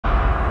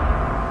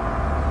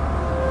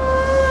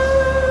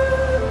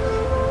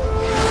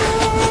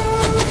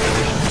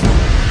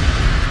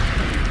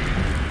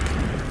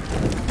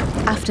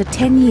After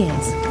 10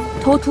 years,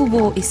 Total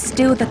War is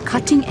still the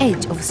cutting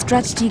edge of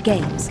strategy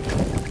games,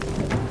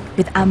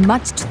 with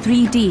unmatched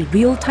 3D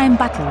real-time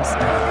battles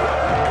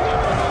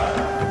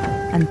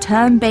and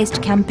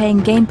turn-based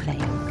campaign gameplay.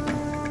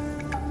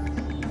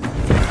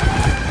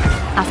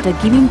 After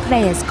giving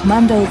players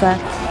command over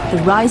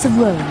the rise of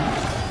Rome,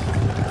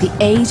 the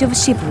age of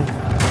chivalry,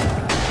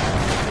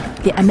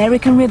 the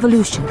American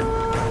Revolution,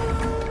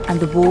 and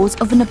the wars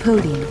of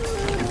Napoleon,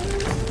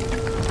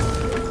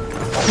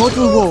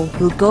 Total War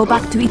will go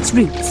back to its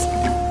roots.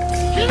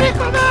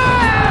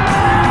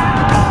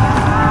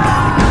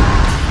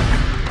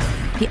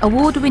 The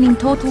award-winning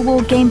Total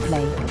War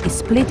gameplay is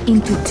split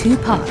into two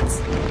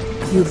parts.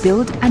 You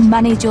build and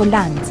manage your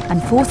lands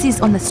and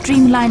forces on the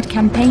streamlined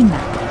campaign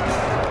map,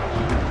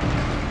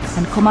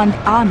 and command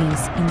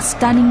armies in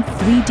stunning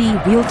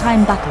 3D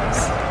real-time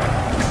battles.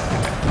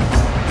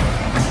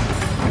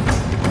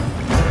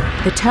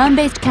 The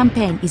turn-based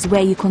campaign is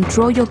where you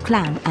control your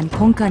clan and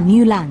conquer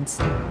new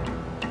lands,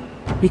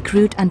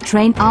 recruit and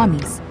train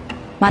armies,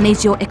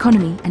 manage your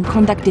economy and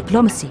conduct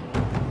diplomacy,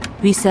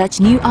 research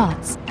new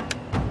arts,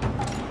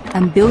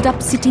 and build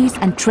up cities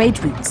and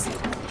trade routes.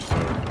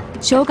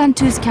 Shogun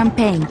 2's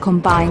campaign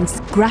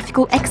combines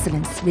graphical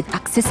excellence with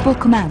accessible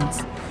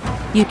commands.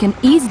 You can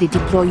easily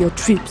deploy your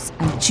troops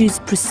and choose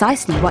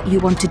precisely what you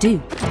want to do,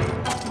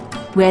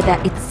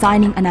 whether it's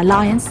signing an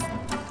alliance,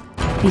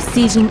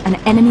 besieging an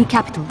enemy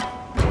capital,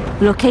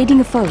 blockading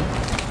a foe,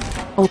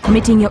 or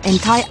committing your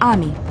entire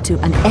army to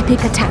an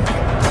epic attack.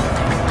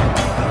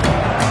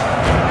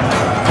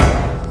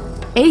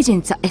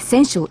 Agents are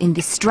essential in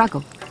this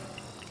struggle.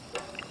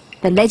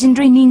 The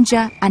legendary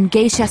ninja and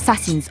geisha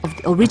assassins of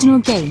the original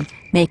game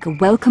make a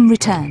welcome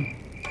return.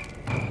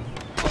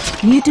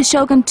 New to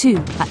Shogun 2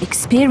 are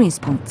experience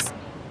points,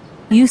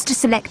 used to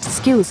select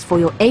skills for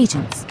your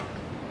agents,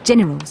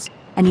 generals,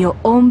 and your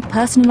own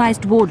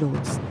personalized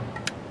warlords.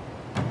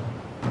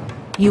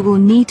 You will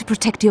need to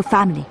protect your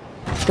family.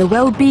 The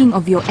well-being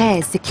of your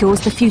heirs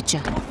secures the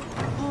future.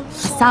 A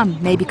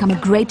son may become a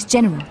great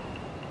general.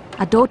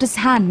 A daughter's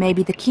hand may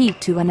be the key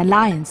to an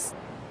alliance.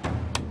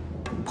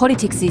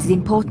 Politics is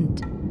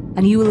important,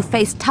 and you will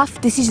face tough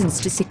decisions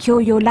to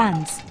secure your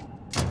lands.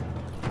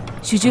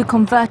 Should you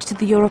convert to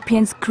the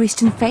Europeans'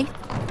 Christian faith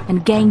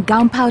and gain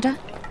gunpowder?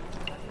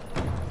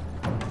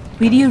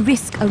 Will you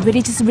risk a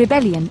religious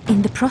rebellion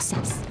in the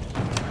process?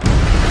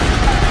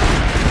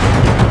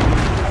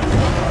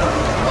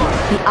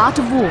 The art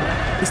of war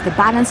is the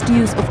balanced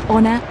use of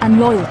honor and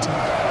loyalty,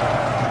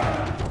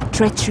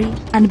 treachery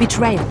and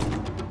betrayal.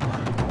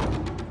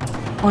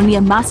 Only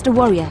a master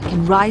warrior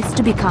can rise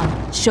to become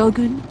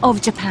Shogun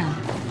of Japan.